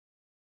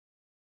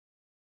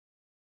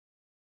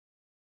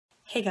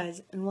Hey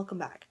guys, and welcome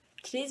back.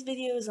 Today's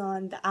video is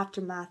on the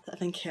aftermath of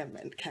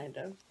encampment, kind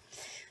of.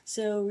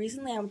 So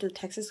recently I went to the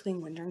Texas Wing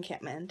Winter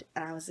Encampment,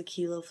 and I was a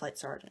Kilo flight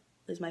sergeant.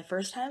 It was my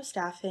first time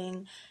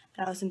staffing,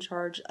 and I was in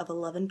charge of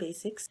 11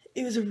 basics.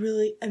 It was a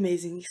really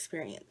amazing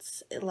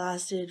experience. It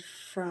lasted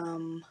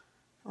from,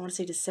 I want to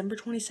say December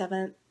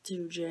 27th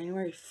to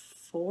January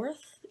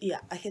 4th?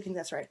 Yeah, I think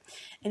that's right.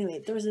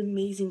 Anyway, there was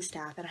amazing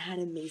staff, and I had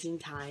an amazing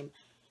time.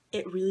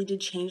 It really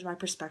did change my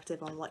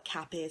perspective on what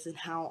CAP is and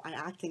how I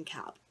act in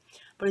CAP.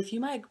 But a few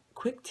of my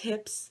quick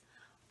tips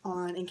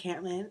on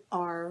encampment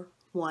are: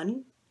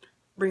 1,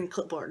 bring a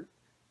clipboard.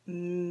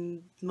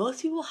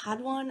 Most people had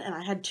one, and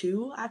I had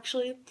 2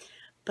 actually,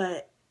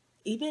 but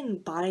even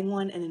buying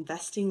one and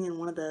investing in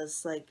one of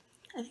those, like,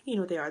 I think you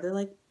know what they are. They're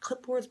like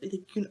clipboards, but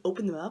you can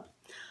open them up.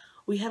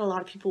 We had a lot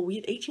of people. We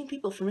had 18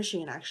 people from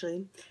Michigan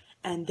actually,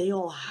 and they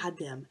all had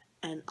them.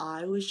 And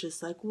I was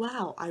just like,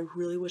 wow, I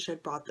really wish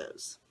I'd brought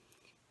those.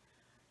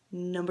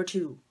 Number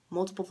 2,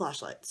 multiple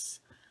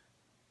flashlights.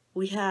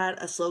 We had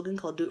a slogan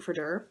called Do It for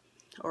DIR,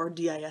 or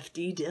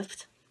DIFD,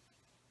 DIFT.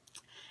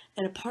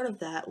 And a part of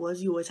that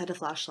was you always had a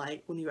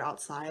flashlight when you were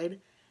outside,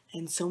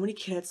 and so many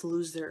kids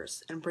lose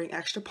theirs and bring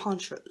extra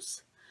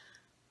ponchos.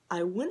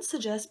 I wouldn't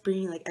suggest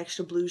bringing like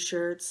extra blue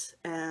shirts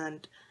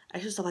and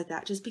extra stuff like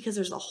that, just because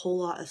there's a whole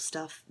lot of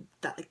stuff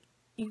that like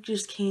you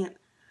just can't.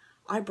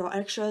 I brought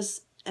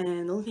extras,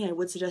 and the only thing I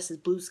would suggest is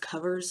blues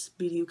covers,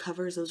 BDU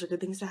covers. Those are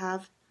good things to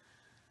have.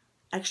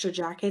 Extra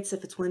jackets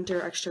if it's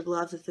winter, extra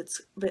gloves if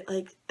it's, but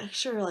like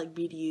extra like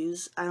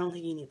BDUs, I don't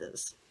think you need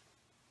those.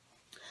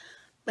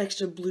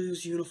 Extra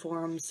blues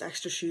uniforms,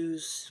 extra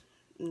shoes,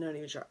 not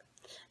even try.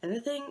 Another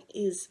thing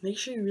is make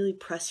sure you really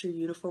press your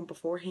uniform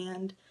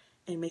beforehand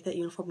and make that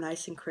uniform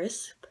nice and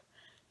crisp,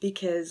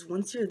 because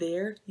once you're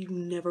there, you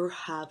never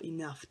have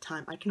enough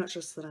time. I cannot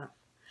stress that enough.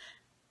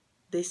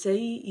 They say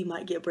you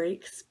might get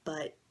breaks,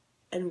 but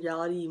in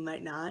reality you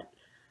might not.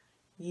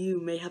 You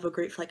may have a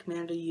great flight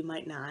commander, you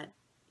might not.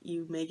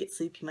 You may get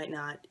sleep, you might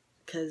not,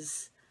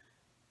 because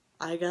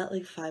I got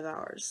like 5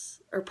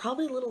 hours, or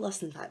probably a little less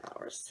than 5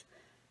 hours.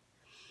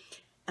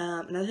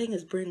 Another thing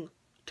is bring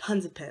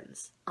tons of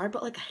pens. I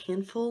brought like a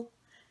handful,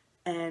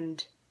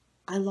 and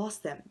I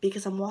lost them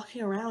because I'm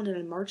walking around and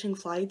I'm marching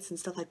flights and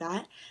stuff like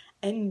that,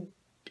 and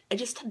I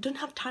just didn't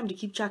have time to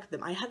keep track of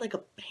them. I had like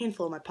a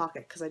handful in my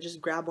pocket because I just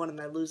grab one and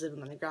I lose it,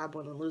 and then I grab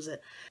one and lose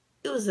it.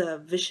 It was a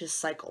vicious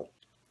cycle.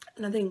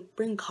 Another thing,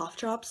 bring cough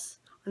drops.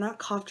 Or not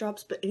cough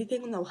drops, but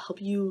anything that will help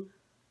you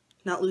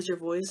not lose your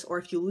voice, or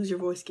if you lose your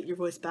voice, get your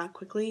voice back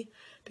quickly,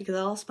 because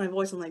I lost my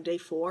voice on like day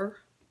 4,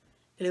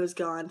 and it was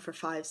gone for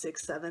 5,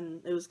 6,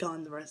 7, it was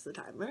gone the rest of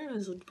the time. It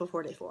was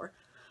before day 4,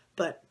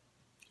 but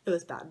it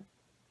was bad.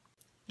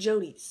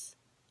 Jodies.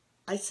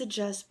 I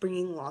suggest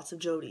bringing lots of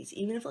jodies,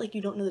 even if like you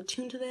don't know the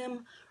tune to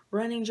them.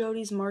 Running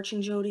jodies,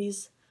 marching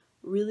jodies,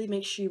 really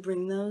make sure you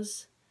bring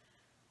those,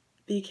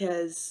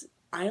 because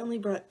I only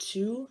brought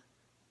 2,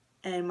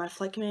 and my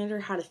flight commander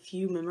had a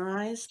few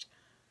memorized,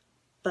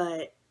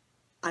 but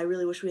I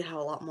really wish we had a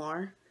lot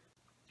more.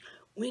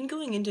 When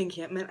going into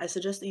encampment, I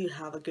suggest that you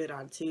have a good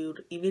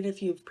attitude, even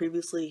if you've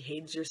previously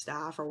hated your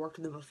staff or worked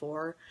with them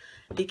before,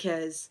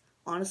 because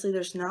honestly,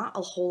 there's not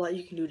a whole lot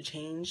you can do to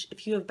change.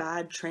 If you have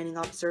bad training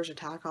officers or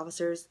TAC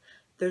officers,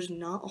 there's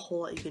not a whole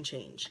lot you can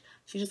change.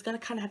 So you just gotta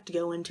kind of have to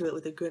go into it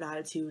with a good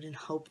attitude and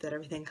hope that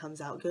everything comes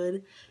out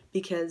good,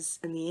 because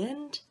in the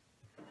end,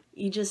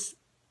 you just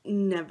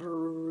never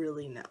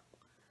really know.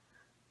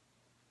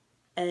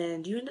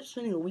 And you end up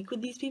spending a week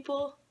with these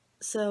people,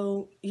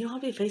 so you don't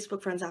have to be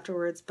Facebook friends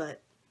afterwards,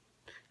 but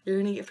you're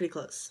gonna get pretty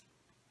close.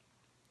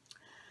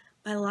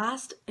 My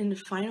last and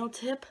final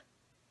tip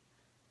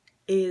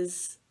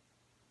is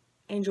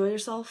enjoy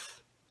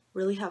yourself,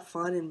 really have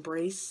fun,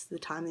 embrace the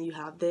time that you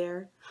have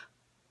there.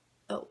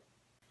 Oh,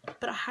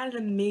 but I had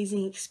an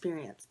amazing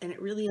experience, and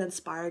it really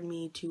inspired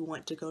me to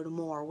want to go to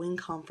more wing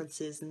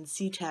conferences and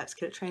CTEPs,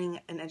 cadet training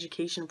and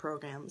education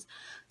programs,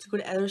 to go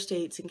to other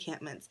states'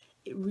 encampments.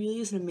 It really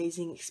is an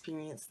amazing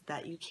experience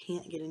that you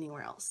can't get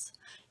anywhere else.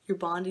 You're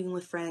bonding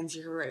with friends,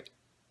 you're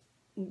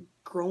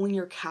growing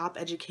your CAP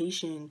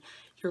education,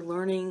 you're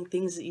learning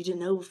things that you didn't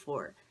know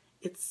before.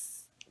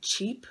 It's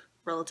cheap,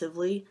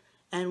 relatively,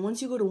 and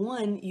once you go to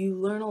one, you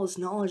learn all this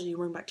knowledge that you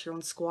bring back to your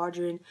own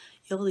squadron.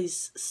 You have all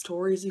these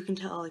stories you can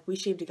tell, like we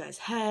shaved a guy's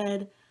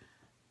head.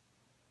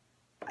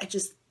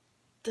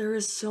 There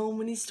are so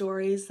many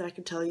stories that I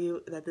could tell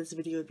you that this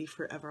video would be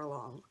forever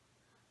long.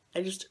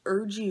 I just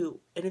urge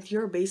you, and if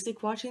you're a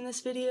basic watching this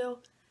video,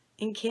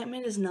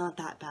 encampment is not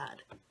that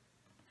bad.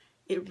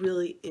 It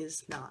really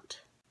is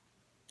not.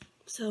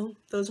 So,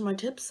 those are my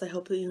tips. I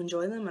hope that you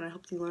enjoy them, and I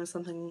hope you learn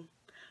something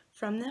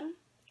from them.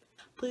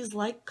 Please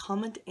like,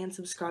 comment, and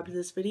subscribe to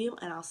this video,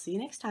 and I'll see you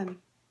next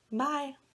time. Bye!